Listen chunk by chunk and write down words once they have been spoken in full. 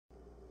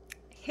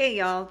Hey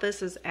y'all,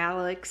 this is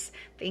Alex.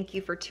 Thank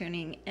you for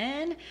tuning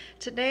in.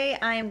 Today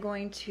I am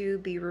going to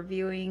be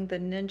reviewing the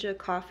Ninja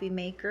Coffee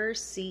Maker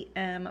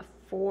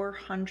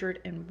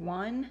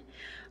CM401.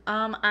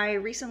 I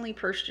recently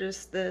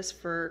purchased this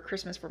for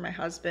Christmas for my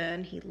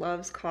husband. He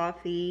loves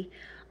coffee,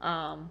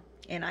 and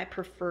I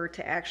prefer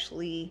to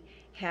actually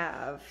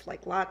have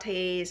like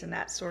lattes and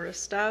that sort of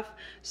stuff.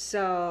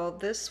 So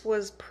this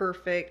was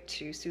perfect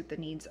to suit the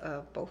needs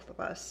of both of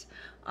us.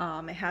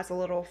 It has a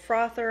little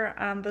frother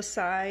on the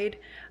side.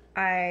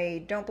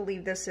 I don't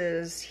believe this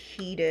is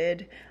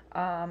heated.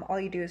 All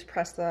you do is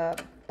press the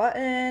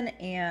button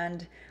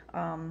and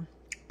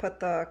put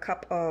the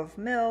cup of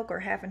milk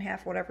or half and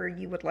half, whatever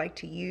you would like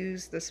to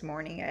use. This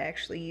morning I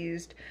actually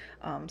used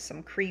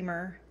some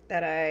creamer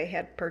that I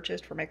had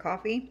purchased for my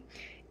coffee.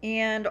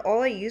 And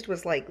all I used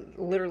was like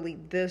literally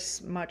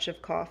this much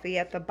of coffee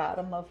at the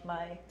bottom of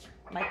my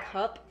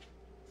cup,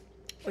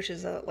 which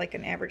is like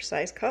an average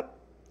size cup.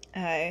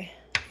 I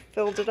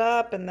filled it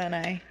up and then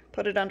I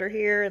put it under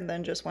here and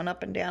then just went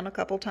up and down a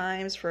couple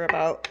times for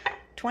about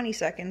 20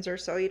 seconds or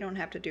so. You don't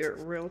have to do it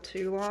real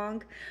too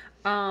long.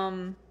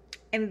 And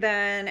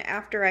then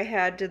after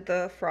I did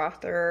the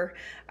frother,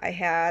 I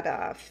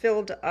had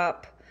filled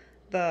up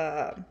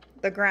the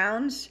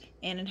grounds,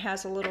 and it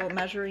has a little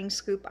measuring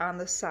scoop on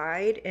the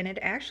side, and it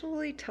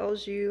actually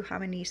tells you how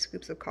many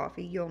scoops of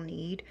coffee you'll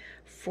need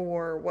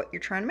for what you're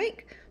trying to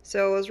make.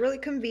 So it was really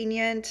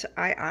convenient.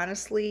 I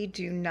honestly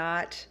do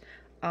not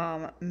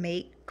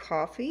make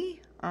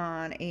coffee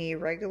on a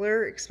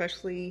regular,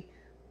 especially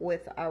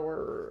with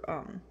our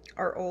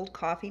old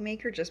coffee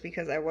maker, just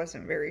because I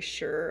wasn't very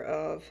sure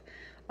of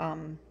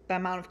the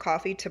amount of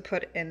coffee to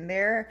put in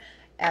there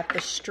at the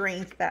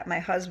strength that my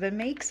husband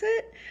makes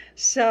it.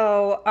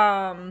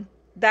 So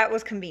that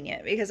was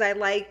convenient because I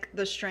like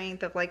the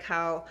strength of like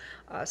how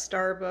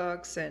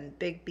Starbucks and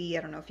Big B,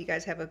 I don't know if you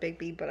guys have a Big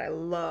B, but I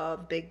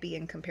love Big B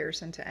in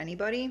comparison to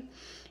anybody.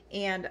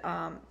 And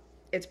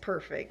it's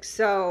perfect.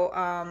 So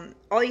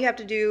all you have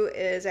to do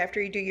is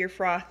after you do your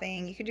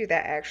frothing, you can do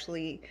that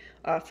actually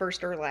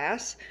first or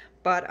last,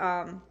 but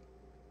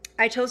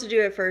I chose to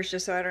do it first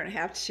just so I don't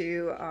have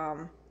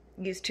to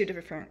use two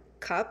different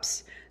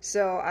cups.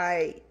 So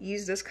I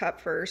use this cup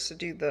first to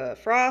do the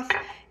froth,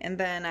 and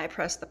then I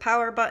press the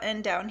power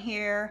button down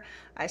here.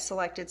 I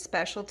selected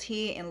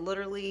specialty, and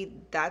literally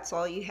that's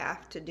all you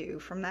have to do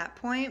from that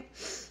point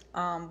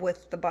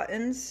with the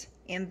buttons.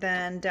 And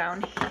then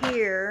down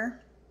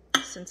here,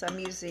 since I'm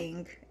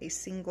using a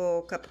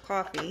single cup of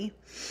coffee,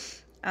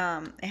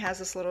 it has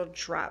this little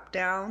drop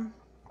down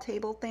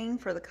table thing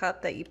for the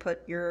cup that you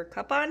put your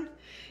cup on,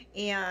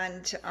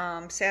 and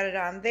sat it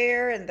on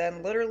there, and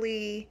then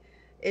literally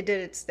it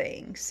did its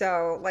thing.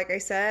 So like I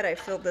said, I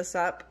filled this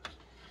up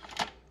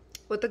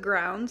with the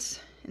grounds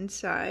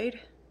inside.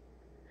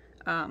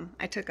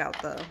 I took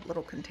out the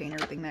little container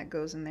thing that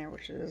goes in there,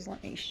 which is,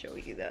 let me show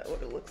you that,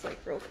 what it looks like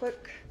real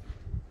quick.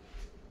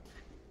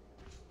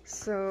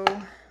 So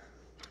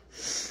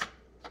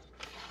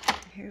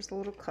here's the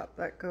little cup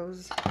that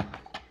goes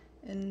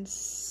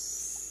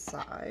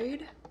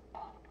inside.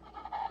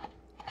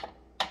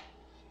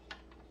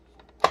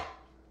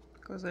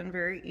 Goes in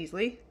very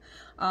easily.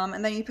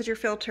 And then you put your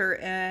filter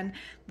in.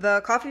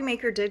 The coffee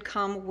maker did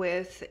come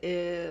with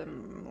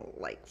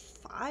like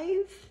 5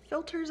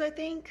 filters, I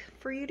think,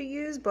 for you to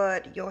use,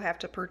 but you'll have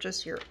to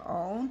purchase your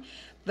own.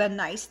 The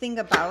nice thing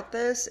about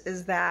this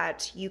is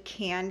that you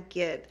can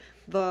get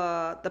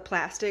the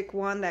plastic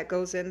one that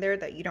goes in there,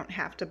 that you don't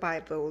have to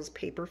buy those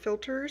paper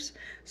filters.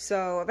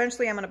 So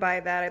eventually I'm going to buy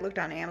that. I looked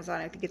on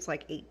Amazon. I think it's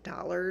like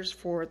 $8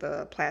 for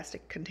the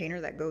plastic container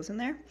that goes in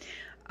there.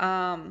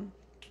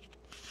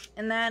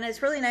 And then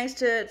it's really nice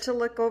to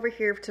look over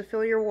here to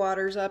fill your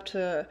waters up.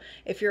 To,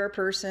 if you're a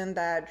person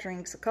that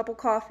drinks a couple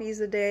coffees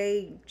a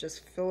day,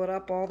 just fill it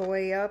up all the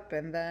way up,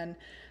 and then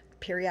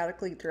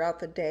periodically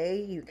throughout the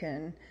day you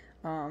can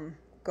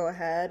go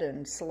ahead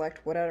and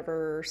select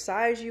whatever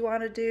size you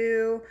want to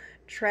do.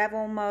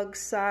 Travel mug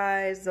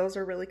size, those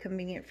are really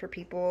convenient for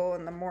people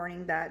in the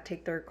morning that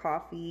take their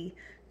coffee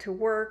to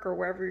work or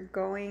wherever you're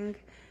going.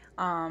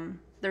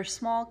 They're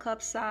small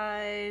cup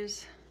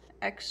size,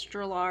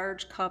 extra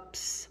large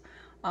cups,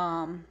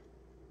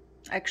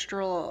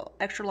 extra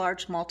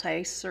large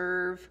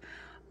multi-serve,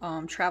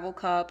 travel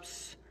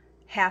cups,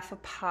 half a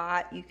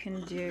pot you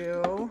can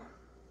do,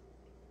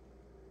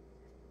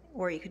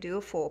 or you could do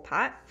a full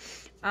pot.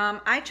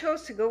 I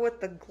chose to go with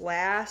the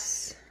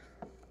glass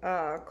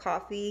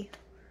coffee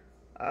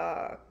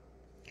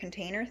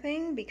container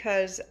thing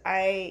because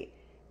I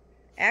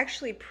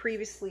actually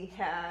previously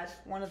had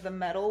one of the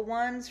metal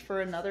ones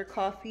for another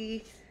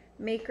coffee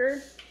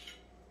maker,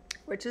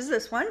 which is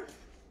this one.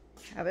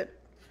 Have it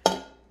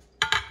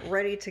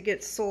ready to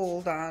get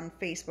sold on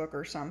Facebook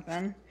or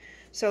something.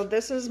 So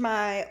this is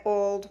my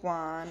old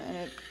one, and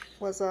it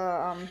was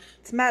a,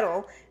 it's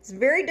metal. It's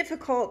very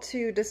difficult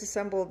to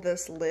disassemble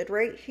this lid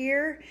right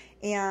here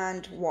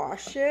and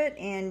wash it,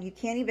 and you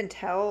can't even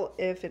tell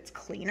if it's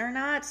clean or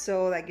not,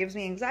 so that gives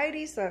me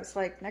anxiety. So it's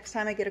like, next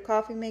time I get a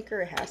coffee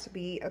maker, it has to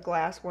be a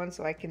glass one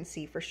so I can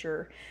see for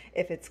sure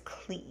if it's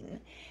clean.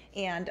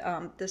 And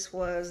this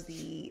was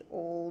the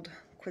old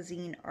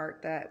cuisine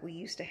art that we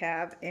used to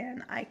have,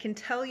 and I can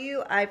tell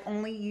you I've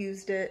only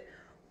used it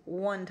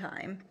one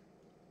time.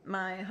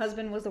 My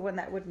husband was the one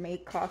that would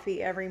make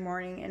coffee every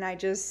morning, and I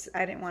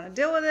didn't want to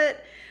deal with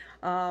it.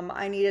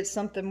 I needed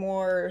something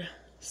more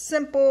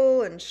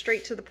simple and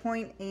straight to the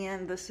point,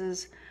 and this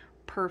is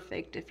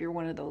perfect if you're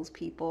one of those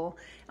people.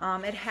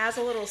 It has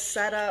a little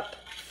setup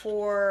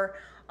for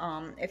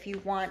if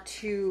you want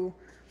to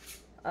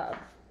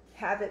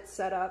have it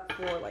set up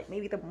for like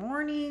maybe the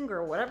morning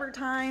or whatever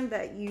time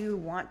that you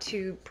want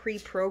to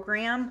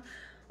pre-program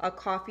a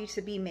coffee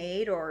to be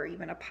made, or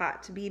even a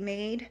pot to be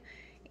made.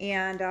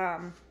 And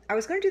I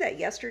was going to do that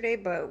yesterday,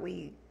 but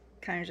we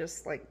kind of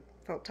just like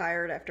felt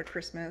tired after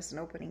Christmas and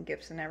opening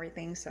gifts and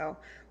everything, so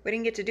we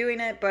didn't get to doing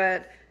it.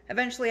 But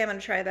eventually I'm going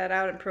to try that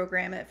out and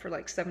program it for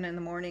like 7 in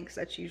the morning, because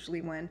that's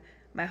usually when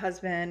my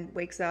husband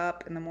wakes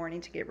up in the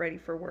morning to get ready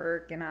for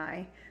work, and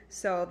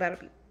so that'll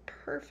be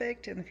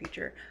perfect in the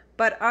future.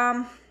 But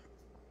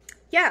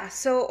yeah,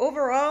 so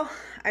overall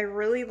I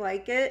really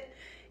like it.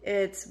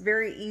 It's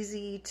very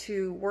easy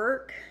to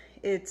work.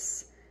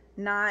 It's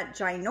not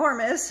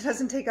ginormous. It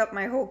doesn't take up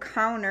my whole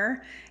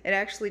counter. It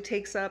actually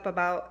takes up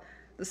about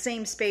the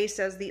same space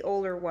as the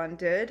older one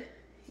did,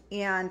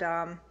 and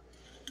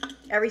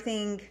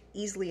everything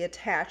easily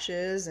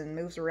attaches and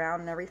moves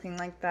around and everything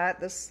like that.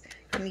 This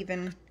can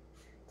even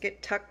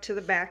get tucked to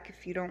the back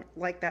if you don't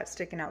like that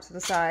sticking out to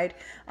the side.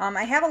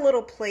 I have a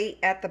little plate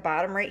at the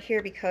bottom right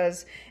here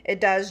because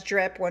it does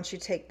drip once you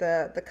take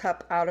the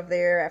cup out of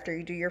there after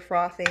you do your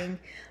frothing.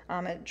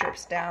 It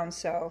drips down,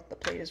 so the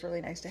plate is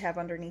really nice to have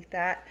underneath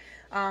that.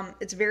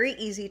 It's very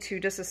easy to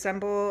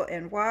disassemble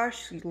and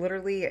wash. You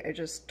literally, I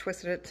just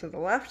twisted it to the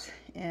left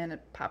and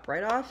it popped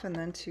right off, and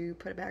then to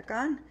put it back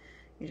on,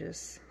 you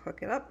just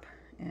hook it up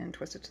and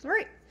twist it to the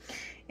right.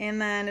 And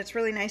then it's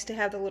really nice to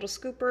have the little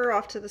scooper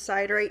off to the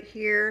side right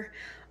here,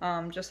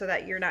 just so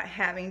that you're not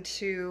having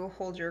to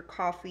hold your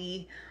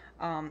coffee,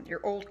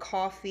 your old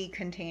coffee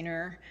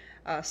container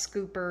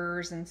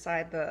scoopers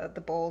inside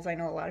the bowls. I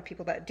know a lot of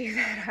people that do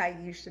that. I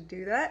used to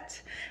do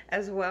that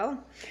as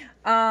well.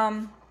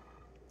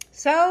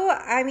 So,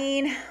 I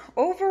mean,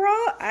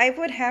 overall, I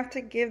would have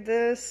to give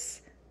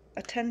this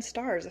a 10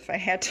 stars if I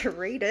had to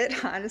rate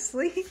it,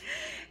 honestly.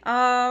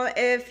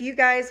 If you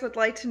guys would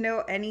like to know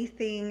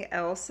anything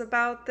else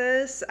about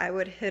this, I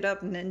would hit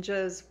up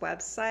Ninja's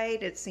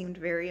website. It seemed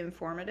very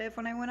informative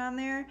when I went on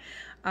there.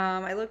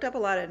 I looked up a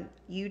lot of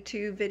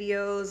YouTube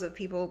videos of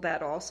people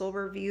that also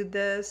reviewed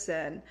this,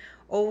 and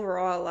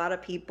overall a lot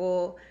of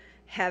people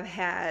have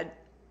had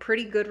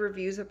pretty good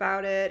reviews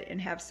about it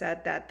and have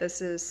said that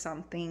this is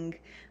something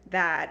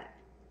that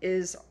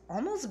is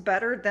almost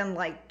better than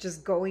like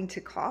just going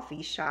to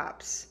coffee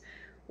shops,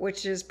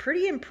 which is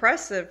pretty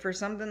impressive for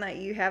something that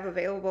you have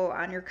available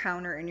on your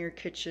counter in your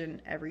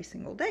kitchen every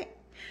single day.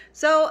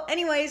 So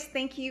anyways,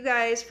 thank you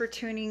guys for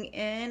tuning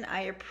in.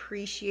 I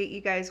appreciate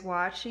you guys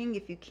watching.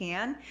 If you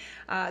can,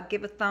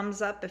 give a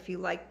thumbs up if you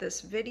like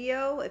this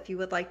video. If you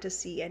would like to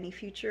see any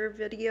future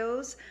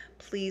videos,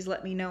 please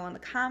let me know in the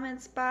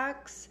comments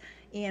box.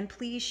 And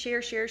please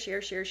share.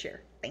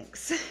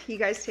 Thanks. You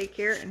guys take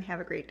care and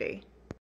have a great day.